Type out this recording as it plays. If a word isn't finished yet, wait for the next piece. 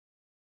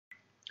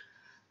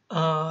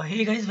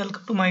Hey guys,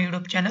 welcome to my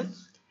YouTube channel.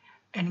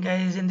 And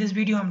guys, in this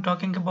video I'm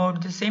talking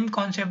about the same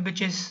concept,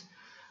 which is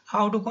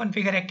how to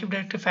configure Active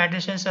Directory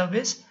Federation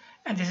service,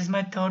 and this is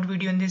my third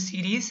video in this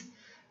series.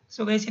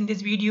 So guys, in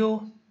this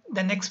video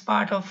the next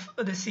part of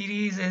the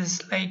series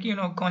is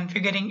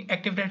configuring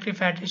Active Directory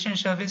Federation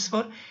service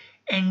for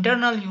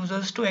internal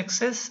users to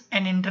access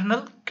an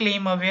internal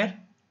claim aware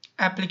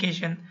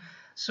application.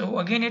 So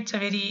again, it's a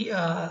very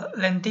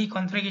lengthy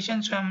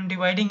configuration, so I'm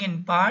dividing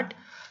in part.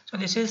 So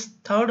this is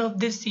third of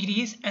this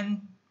series,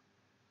 and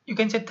you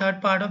can say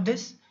third part of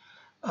this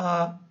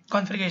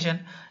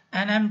configuration,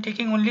 and I'm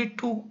taking only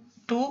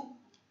two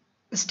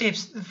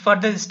steps.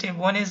 Further step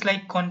one is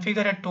like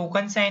configure a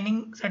token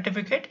signing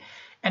certificate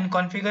and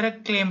configure a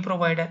claim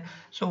provider.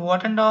 So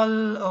what and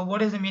all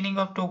what is the meaning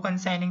of token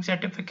signing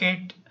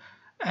certificate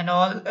and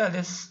all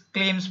this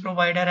claims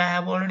provider I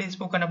have already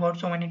spoken about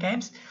so many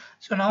times.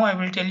 So now I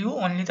will tell you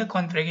only the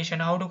configuration,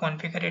 how to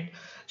configure it.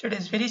 So it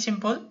is very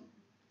simple.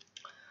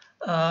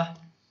 uh,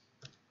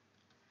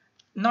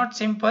 Not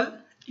simple,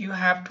 you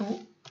have to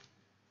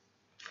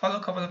follow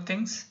a couple of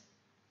things.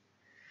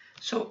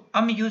 So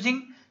I'm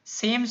using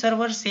same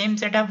server, same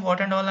setup,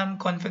 what and all I'm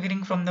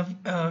configuring from the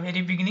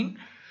very beginning.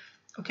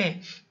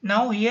 Okay,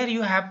 now here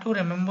you have to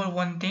remember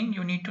one thing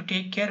you need to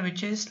take care,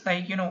 which is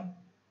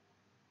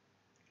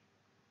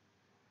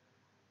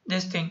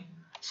this thing: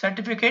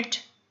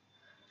 certificate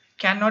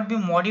cannot be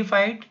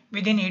modified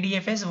within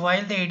ADFS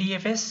while the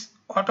ADFS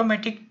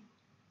automatic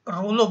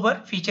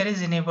rollover feature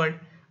is enabled.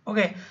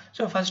 Okay,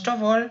 so first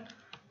of all,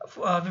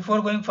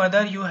 before going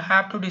further, you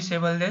have to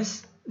disable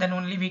this, then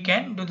only we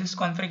can do this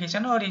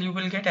configuration, or you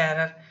will get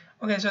error.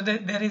 Okay, so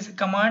there is a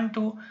command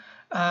to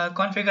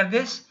configure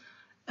this,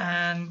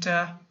 and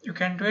you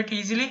can do it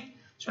easily.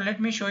 So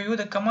let me show you.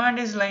 The command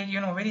is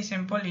very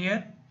simple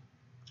here.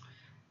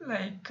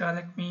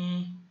 Let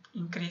me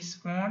increase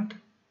font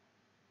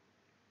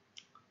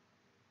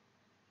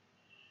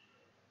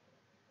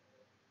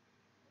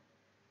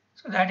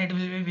so that it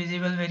will be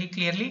visible very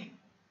clearly.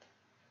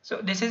 So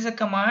this is a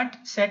command: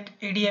 set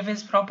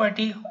ADFS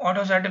property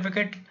auto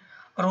certificate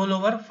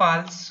rollover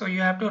false. So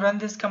you have to run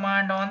this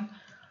command on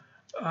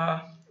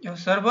your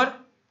server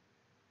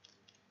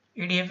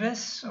ADFS.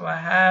 So I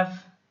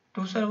have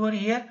two server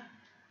here,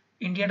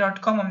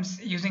 india.com. I'm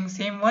using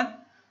same one.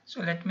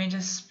 So let me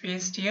just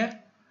paste here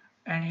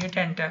and hit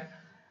enter.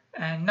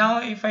 And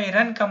now if I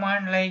run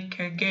command like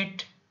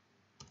get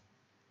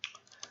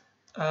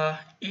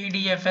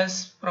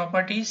ADFS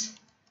properties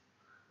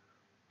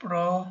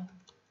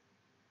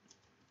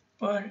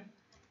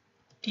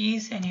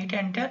and hit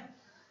enter,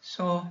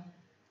 so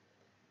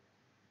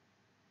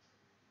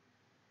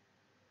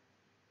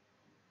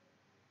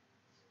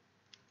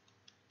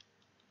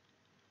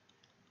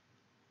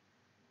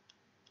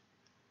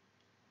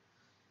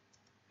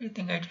I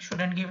think I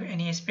shouldn't give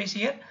any space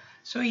here.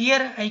 So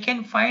here I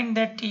can find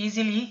that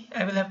easily.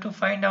 I will have to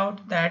find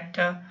out that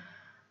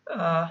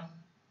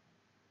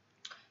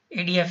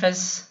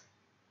ADFS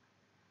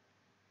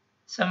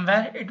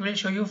somewhere it will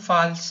show you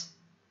false.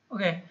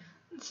 Okay,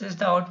 this is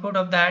the output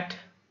of that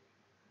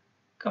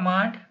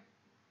command.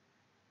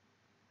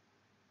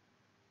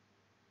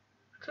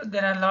 So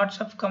there are lots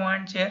of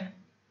commands here.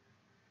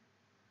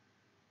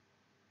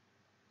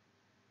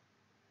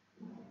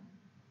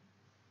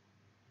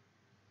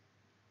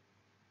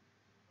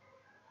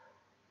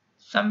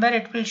 Somewhere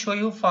it will show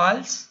you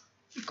false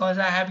because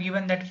I have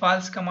given that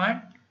false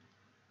command.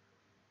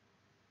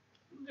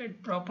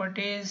 Get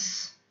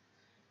properties.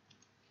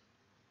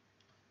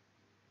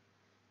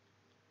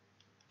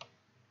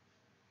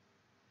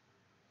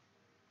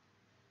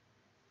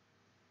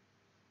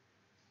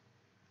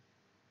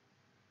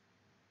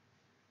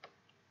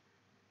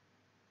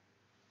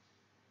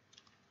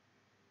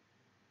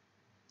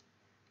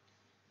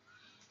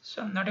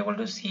 So I'm not able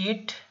to see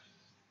it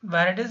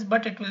where it is,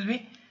 but it will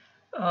be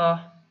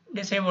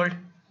disabled.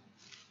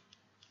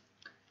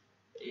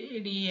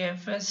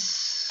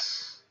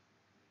 ADFS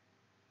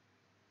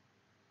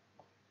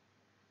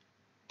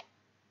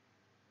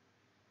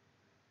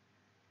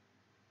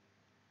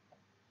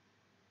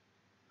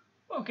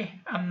okay,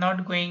 I'm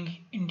not going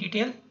in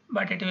detail,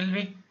 but it will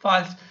be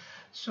false.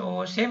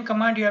 So same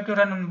command you have to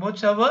run on both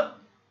server.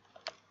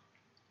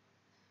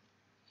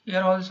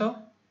 Here also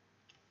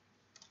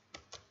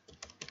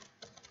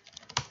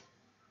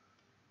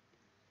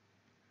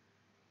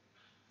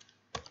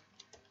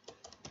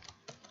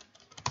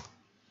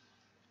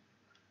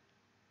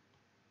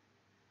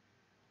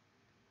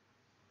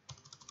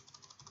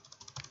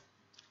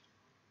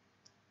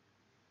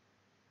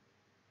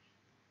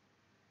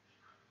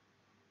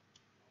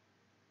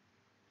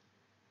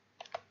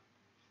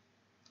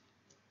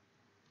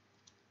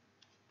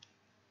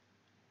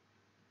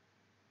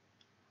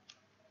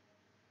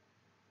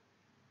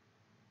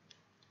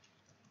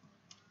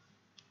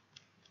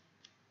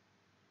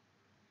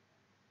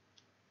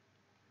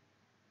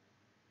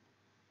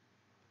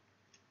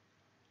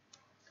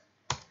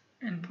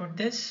input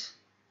this.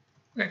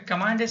 The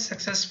command is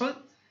successful.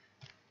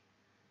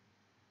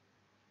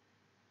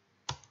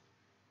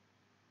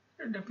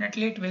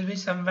 Definitely it will be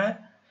somewhere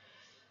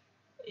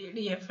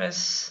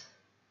ADFS.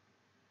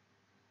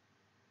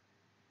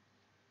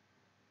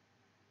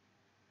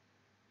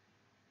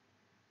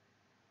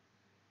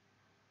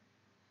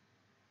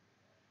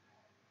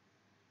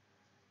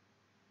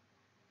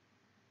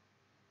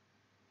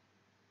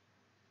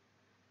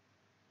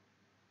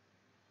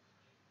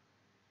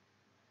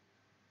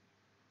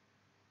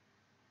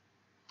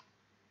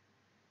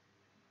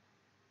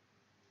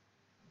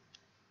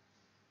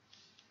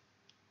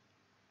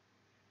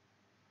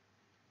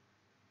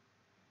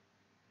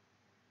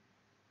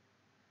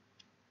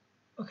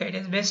 Okay, it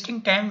is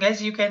wasting time,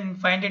 guys. You can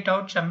find it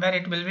out somewhere.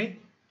 It will be.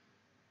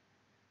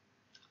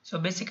 So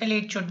basically,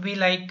 it should be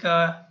like.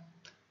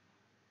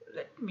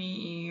 Let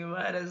me.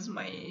 Where is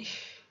my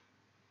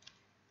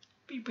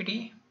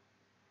PPT?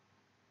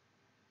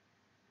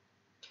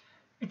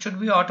 It should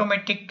be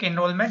automatic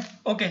enrollment.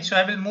 Okay, so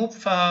I will move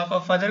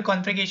for further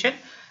configuration.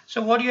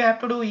 So what you have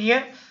to do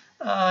here,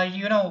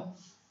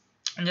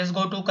 just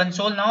go to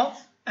console now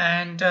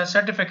and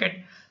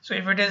certificate. So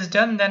if it is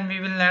done, then we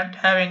will not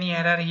have any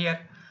error here.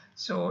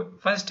 So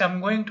first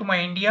I'm going to my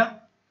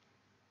India,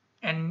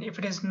 and if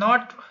it is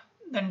not,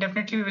 then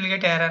definitely we will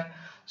get error.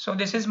 So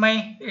this is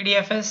my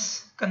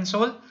ADFS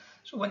console.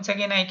 So once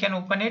again I can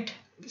open it.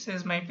 This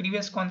is my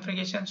previous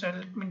configuration, so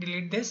let me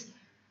delete this.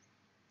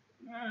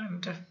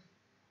 And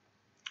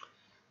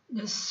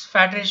this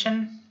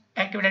federation,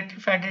 active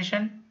directory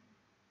federation,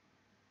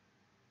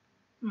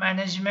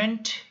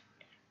 management,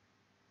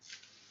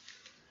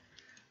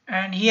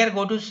 and here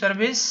go to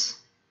service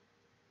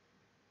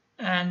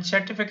and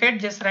certificate.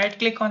 Just right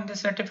click on the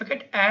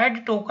certificate,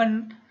 add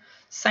token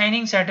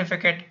signing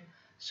certificate.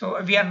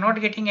 So we are not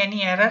getting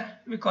any error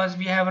because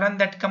we have run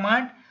that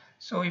command.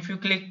 So if you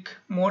click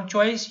more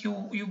choice,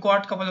 you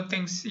got couple of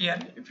things here.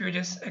 If you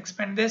just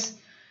expand this,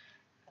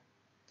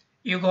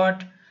 you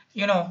got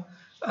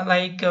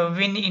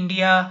win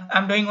India.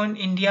 I'm doing on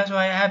India, so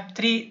I have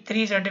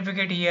three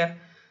certificate here.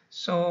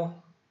 So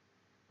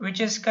which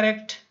is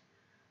correct?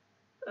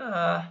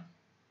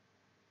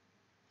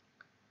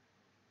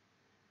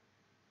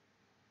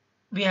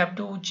 We have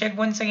to check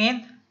once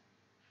again.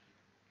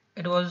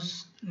 It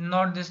was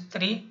not this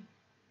 3.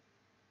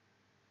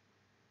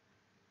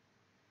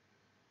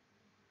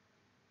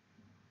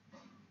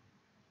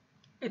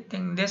 I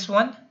think this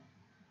one,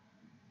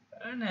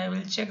 and I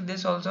will check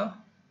this also.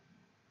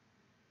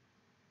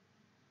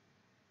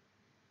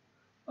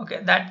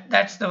 Okay,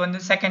 that's the one,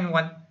 the second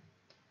one.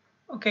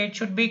 Okay, it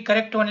should be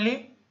correct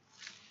only.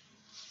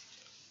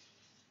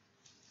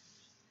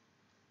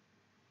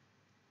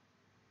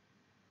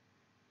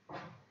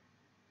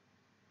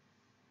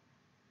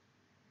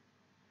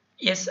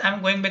 Yes,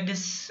 I'm going with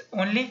this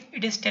only.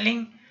 It is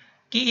telling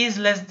key is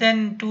less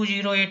than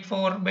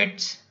 2084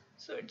 bits,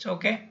 so it's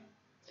okay.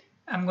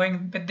 I'm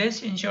going with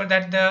this. Ensure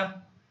that the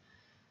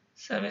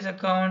service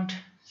account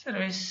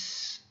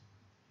service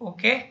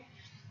okay.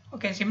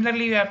 Okay,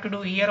 similarly you have to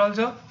do here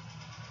also.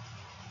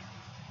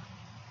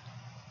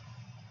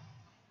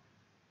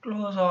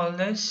 Close all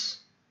this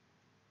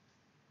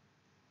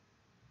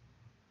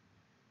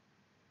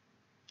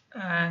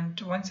and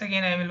once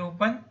again I will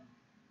open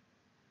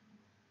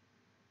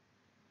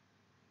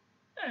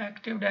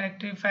Active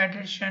Directory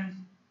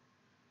Federation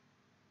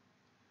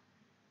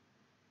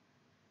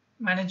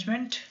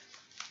Management,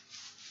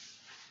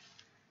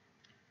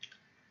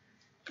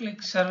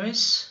 click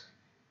Service,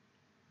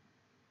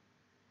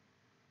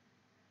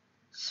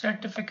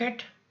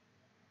 Certificate.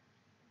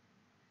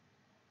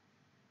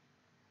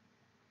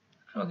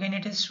 So again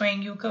it is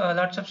showing you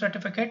lots of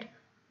certificate.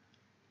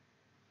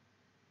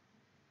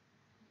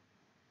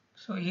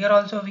 So here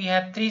also we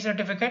have 3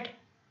 certificate.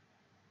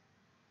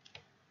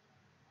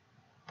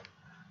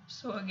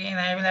 So again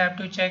I will have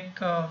to check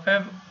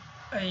where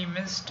I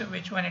missed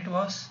which one it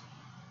was.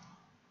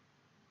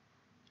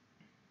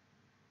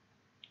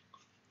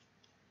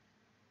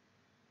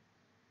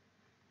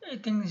 I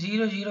think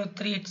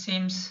 003 it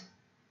seems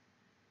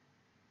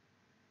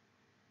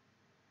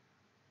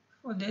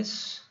for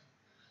this,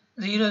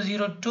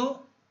 002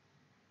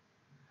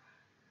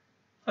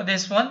 for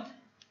this one,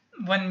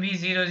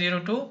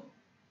 1B002.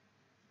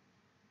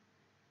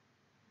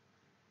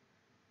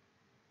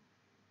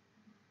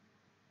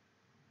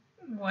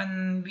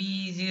 One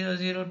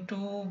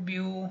B002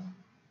 view,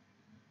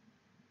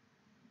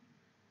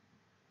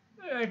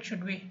 it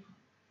should be,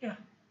 yeah.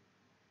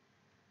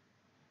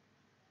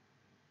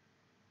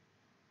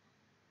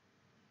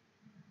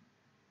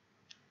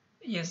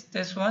 Yes,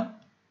 this one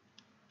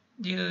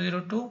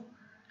 002.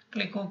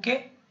 Click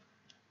OK.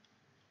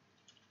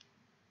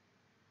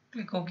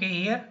 Click OK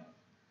here,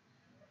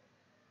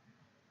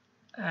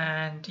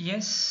 and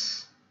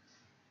yes,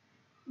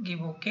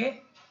 give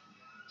OK.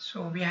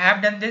 So we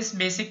have done this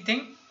basic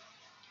thing.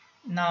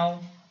 Now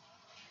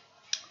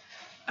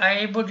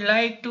I would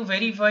like to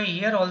verify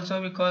here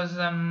also because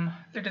I'm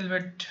little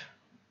bit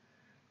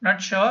not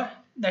sure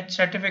that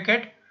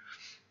certificate.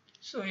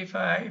 So if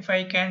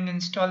I can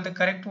install the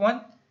correct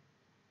one,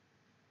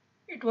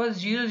 it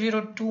was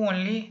 002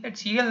 only, that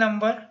serial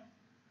number.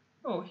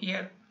 Oh,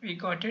 here we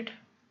got it.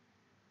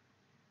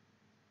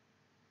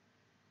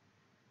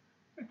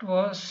 it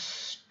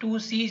was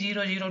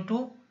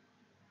 2C002.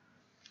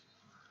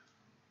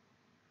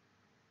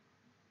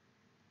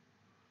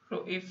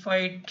 So if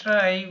I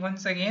try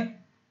once again,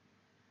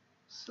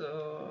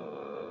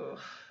 so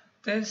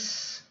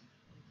this,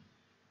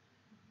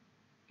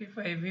 if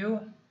I view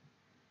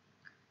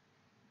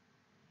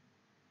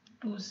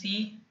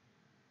 2C,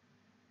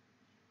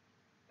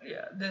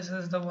 yeah, this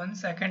is the 1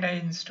 second I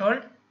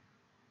installed.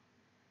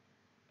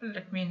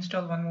 Let me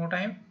install one more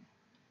time.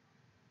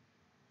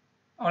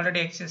 Already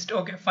exists.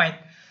 Okay, fine.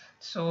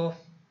 So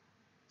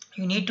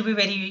you need to be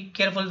very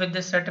careful with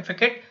this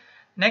certificate.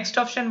 Next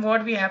option,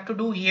 what we have to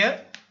do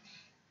here,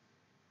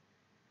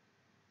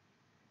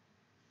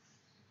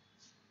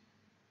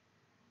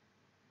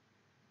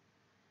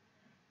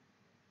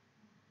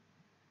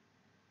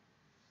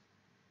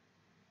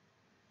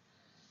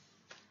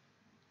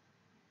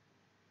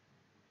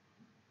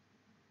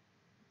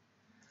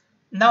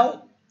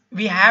 now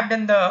we have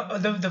done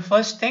the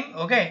first thing,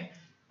 okay,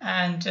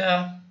 and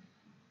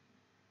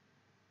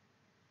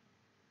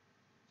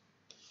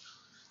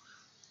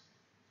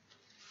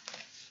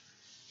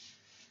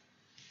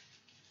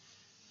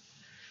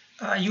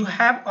you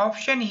have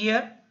option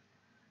here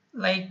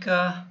like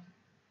Active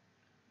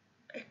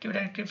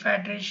Directory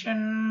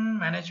Federation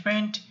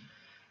Management.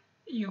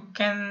 You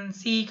can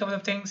see a couple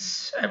of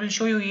things. I will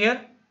show you here.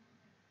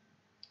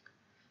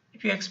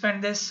 If you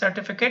expand this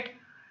certificate,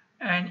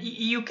 and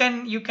you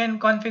can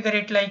configure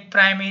it like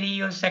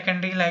primary or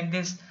secondary like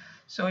this.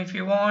 So if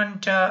you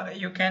want,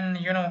 you can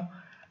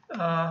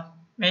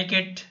make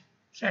it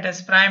set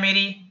as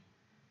primary,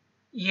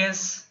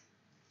 yes,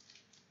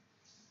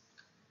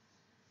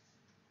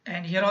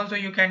 and here also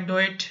you can do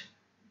it.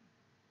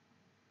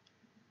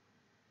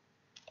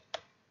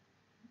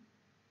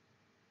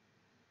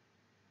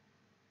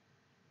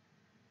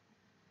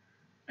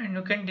 And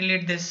you can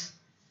delete this.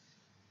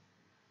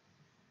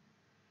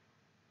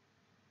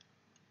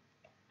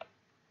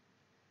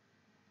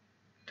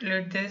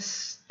 Delete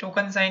this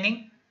token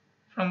signing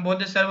from both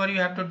the server, you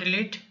have to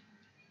delete.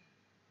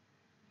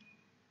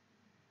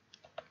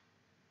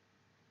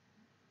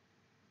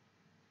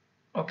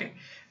 Okay,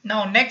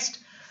 now next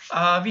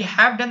we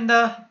have done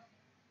the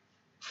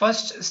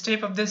first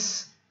step of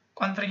this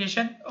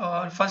configuration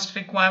or first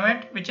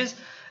requirement, which is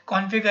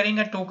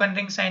configuring a token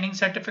ring signing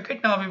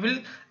certificate. Now we will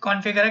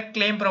configure a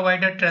claim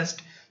provider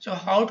trust. So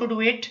how to do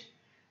it?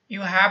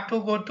 You have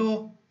to go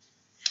to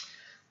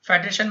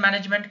Federation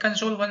Management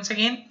Console once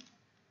again.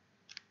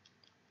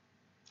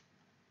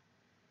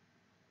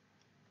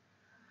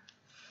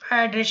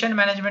 Federation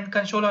Management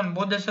Console on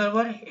both the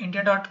server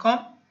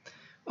india.com.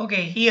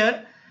 Okay,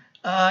 here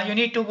you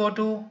need to go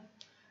to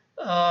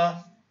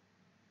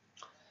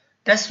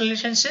trust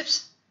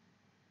relationships.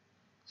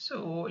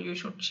 So you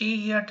should see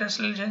here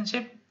trust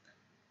relationship.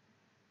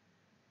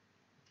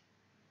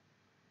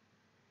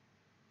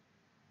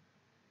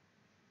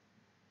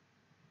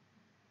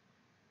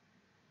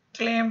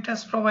 Claim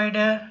trust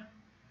provider.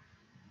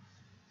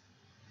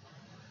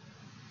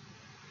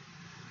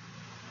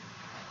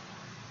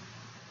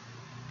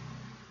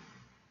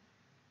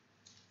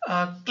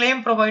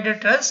 Claim provider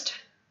trust.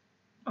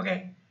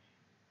 Okay,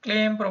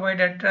 claim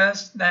provider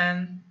trust,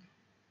 then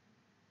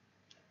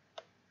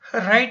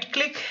right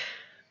click,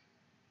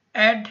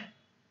 add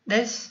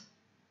this,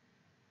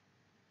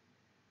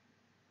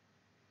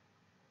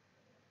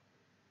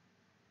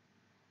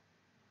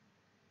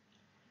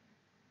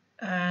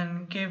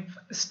 and give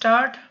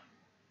start.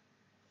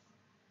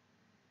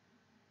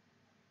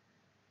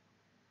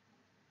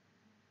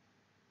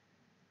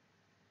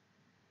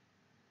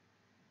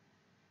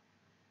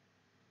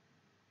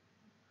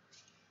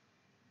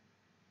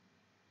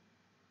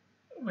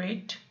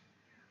 Wait,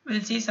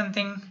 we'll see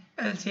something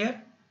else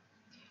here.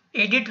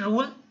 Edit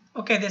rule.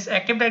 Okay, this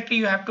Active Directory,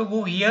 you have to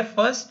go here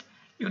first.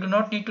 You do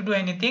not need to do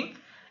anything,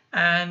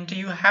 and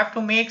you have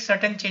to make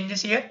certain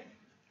changes here.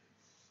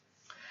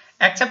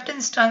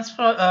 Acceptance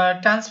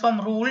transform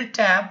rule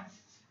tab,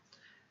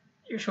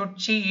 you should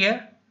see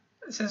here.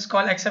 This is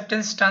called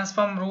acceptance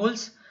transform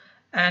rules,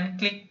 and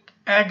click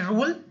add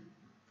rule.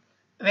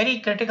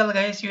 Very critical,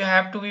 guys, you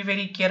have to be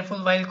very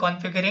careful while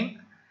configuring.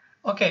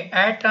 Okay,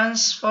 add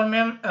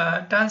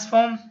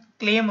transform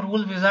claim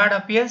rule wizard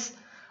appears.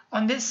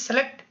 On this,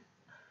 select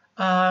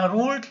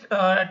rule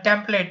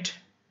template.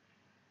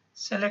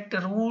 Select a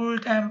rule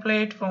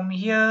template from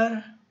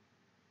here.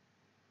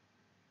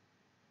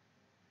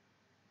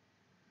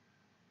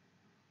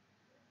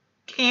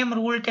 Claim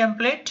rule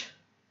template.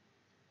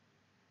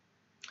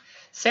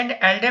 Send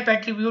LDAP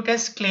attribute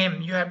as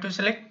claim. You have to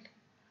select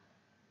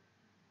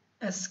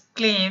as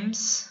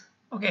claims.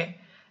 Okay,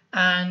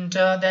 and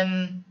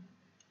then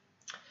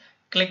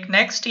click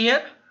next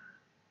here.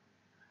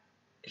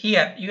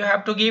 Here you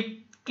have to give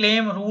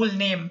claim rule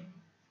name.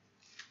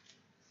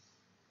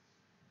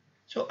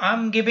 So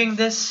I'm giving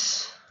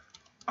this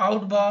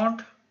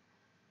outbound.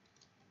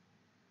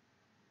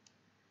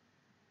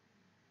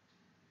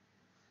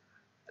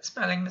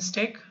 Spelling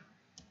mistake.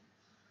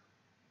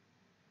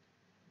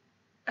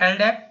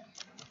 LDAP.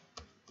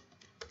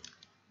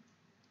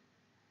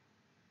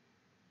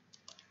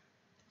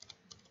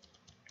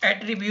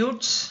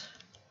 attributes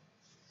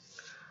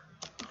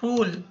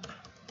rule.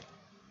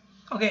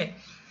 Okay,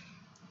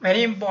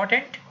 very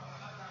important.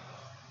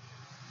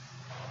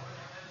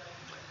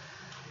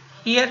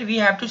 Here we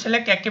have to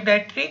select Active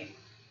Directory,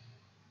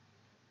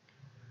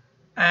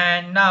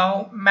 and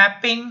now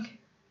mapping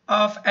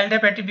of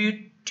LDAP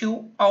attribute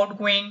to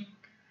outgoing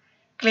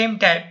claim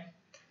type.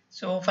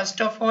 So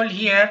first of all,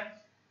 here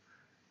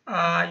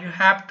you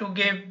have to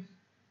give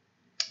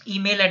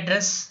email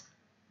address.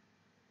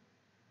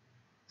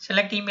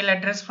 Select email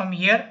address from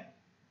here.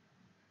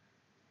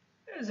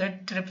 Is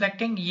it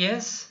reflecting?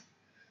 Yes.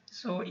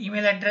 So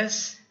email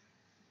address.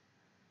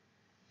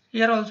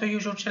 Here also you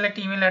should select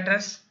email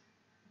address.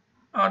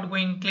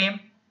 Outgoing claim.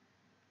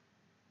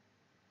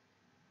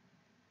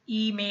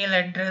 Email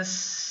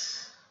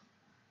address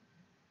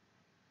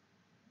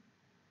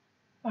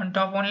on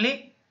top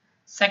only.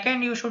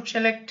 Second, you should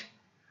select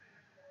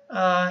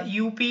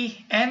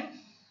UPN.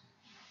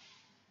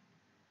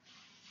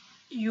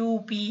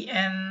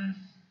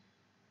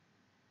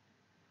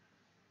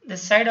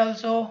 This side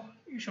also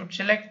you should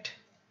select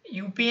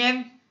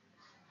UPN.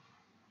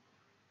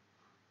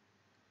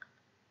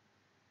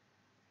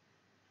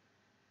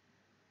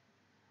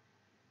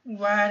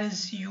 Where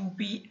is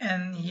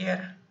UPN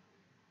here?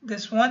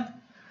 This one.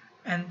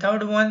 And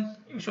third one,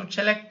 you should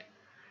select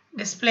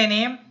display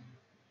name.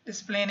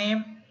 This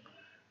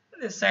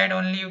side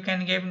only you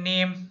can give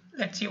name.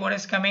 Let's see what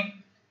is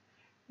coming.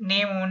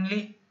 Name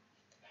only,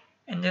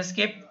 and just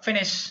give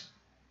finish.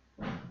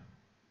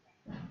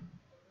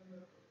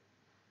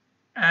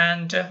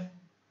 And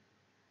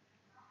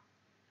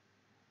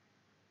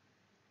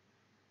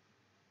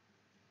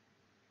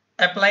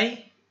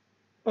apply.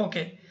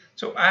 Okay,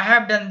 so I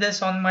have done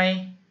this on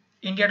my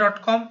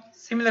india.com.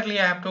 Similarly,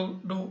 I have to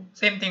do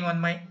same thing on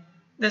my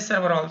this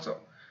server also.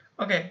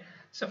 Okay,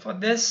 so for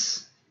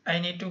this I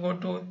need to go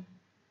to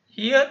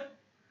here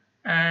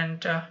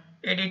and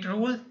edit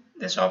rule,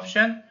 this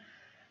option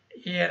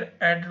here,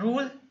 add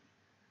rule,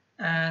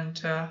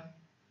 and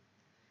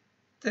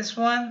this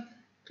one,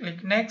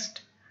 click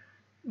next,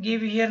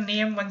 give here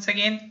name once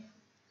again,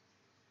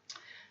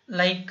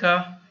 like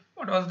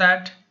what was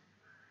that,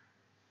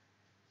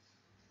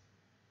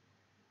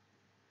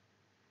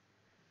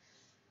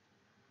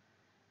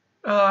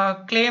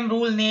 claim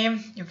rule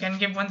name you can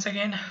give once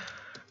again,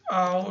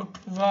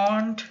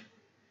 outbound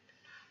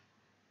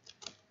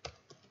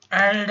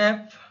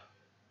LDAP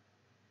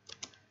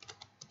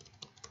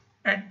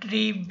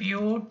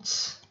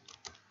attributes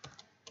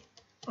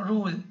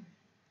rule,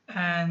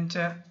 and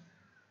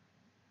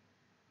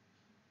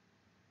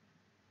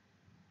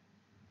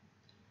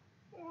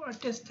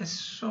what is this?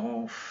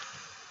 So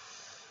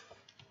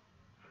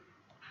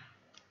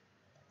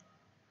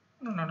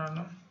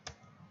no,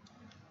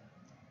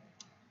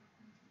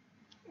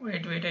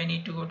 wait, I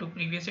need to go to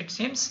previous, it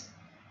seems.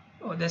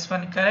 Oh, this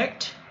one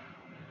correct.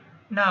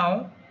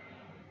 Now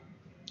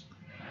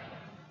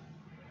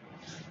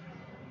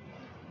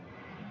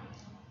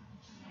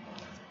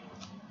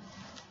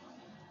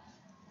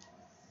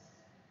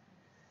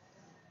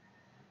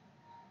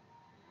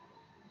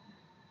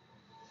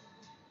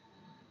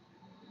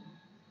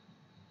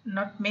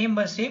not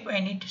membership, I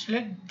need to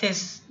select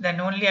this, then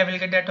only I will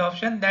get that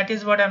option. That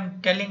is what I'm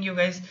telling you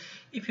guys.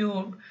 If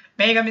you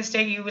make a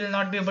mistake, you will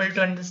not be able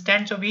to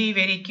understand, so be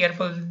very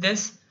careful with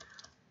this.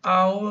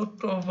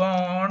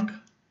 Outbound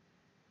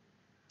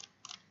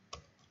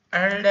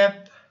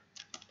LDAP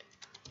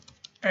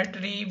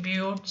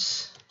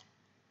attributes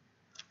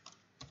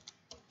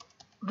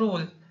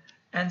rule,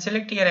 and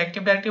select here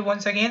Active Directory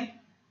once again,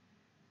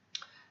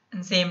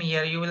 and same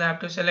here you will have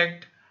to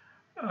select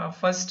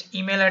first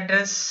email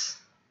address.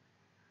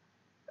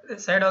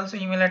 This side also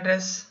email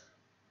address.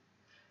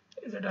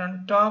 Is it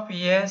on top?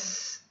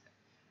 Yes.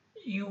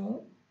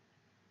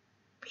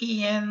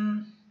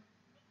 UPN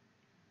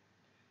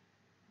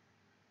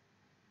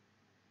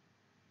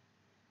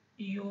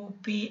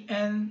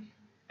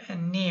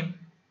and name.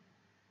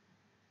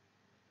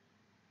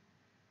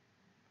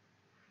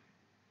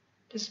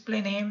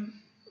 Display name.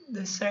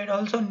 This side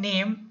also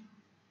name,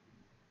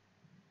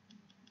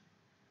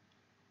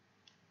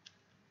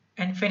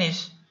 and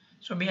finish.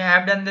 So we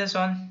have done this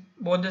on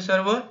both the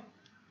server.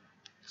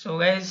 So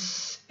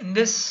guys, in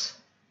this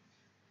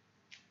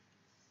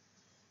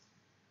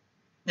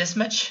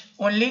much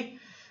only,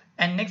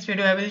 and next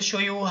video I will show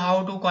you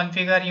how to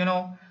configure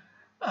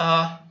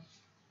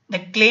the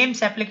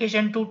claims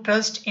application to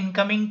trust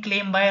incoming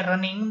claim by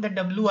running the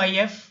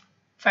WIF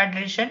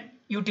Federation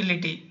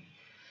utility.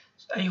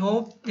 So I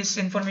hope this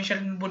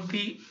information would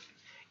be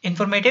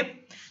informative,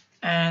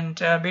 and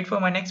wait for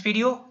my next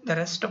video. The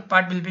rest of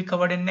part will be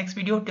covered in next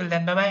video. Till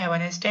then, bye bye, have a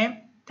nice time.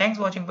 Thanks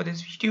for watching for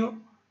this video.